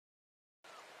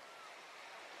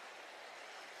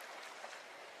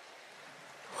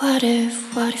What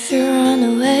if you run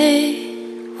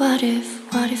away? What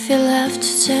if you left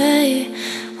today?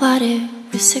 What if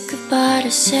we said goodbye to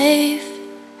safe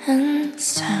and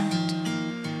sound?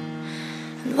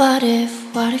 And what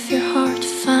if you're hard to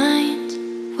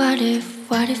find? What if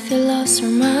you lost our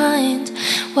mind?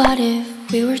 What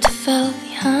if we were too fell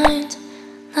behind,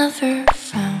 never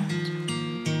found?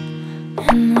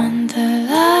 And when the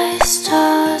lights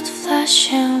start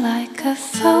flashing like a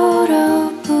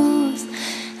photo booth,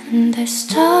 and the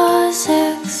stars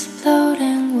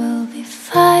exploding will be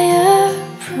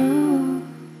fireproof.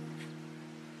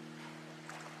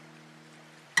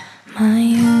 My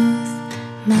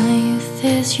youth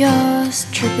is yours,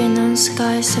 tripping on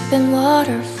skies, sipping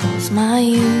waterfalls. My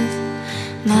youth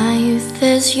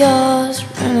is yours,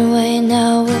 run away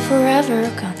now, we're forever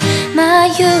gone. My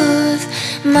youth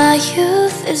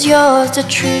is yours, the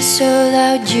tree so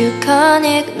loud you can't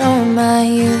ignore. My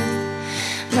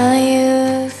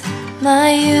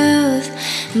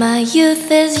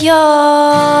youth is yours.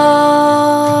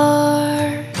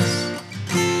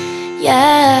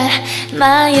 Yeah,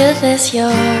 my youth is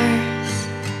yours.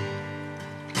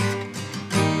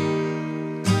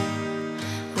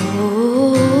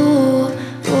 Ooh,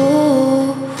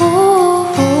 ooh, ooh, ooh,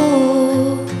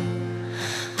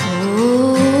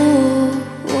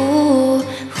 ooh,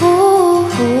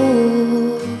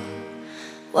 ooh.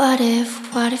 What if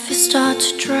we start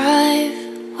to drive?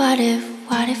 What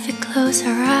if we close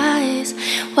our eyes?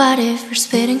 What if we're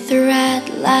speeding through red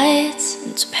lights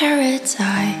into paradise?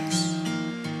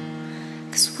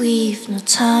 'Cause we've no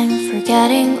time for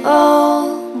getting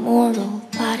old. Mortal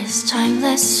bodies,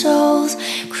 timeless souls.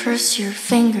 Cross your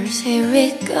fingers, here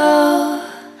we go.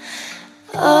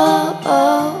 Oh,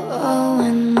 oh, oh.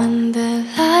 And when the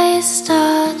lights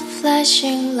start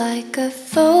flashing like a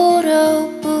photo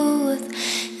booth,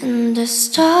 and the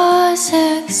stars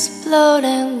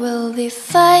exploding will be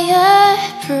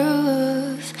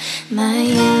fireproof. My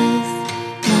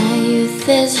youth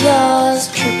is yours,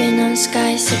 tripping on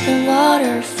skies, sipping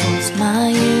waterfalls. My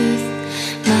youth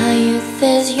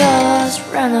is yours,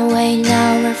 run away now,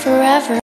 we're forever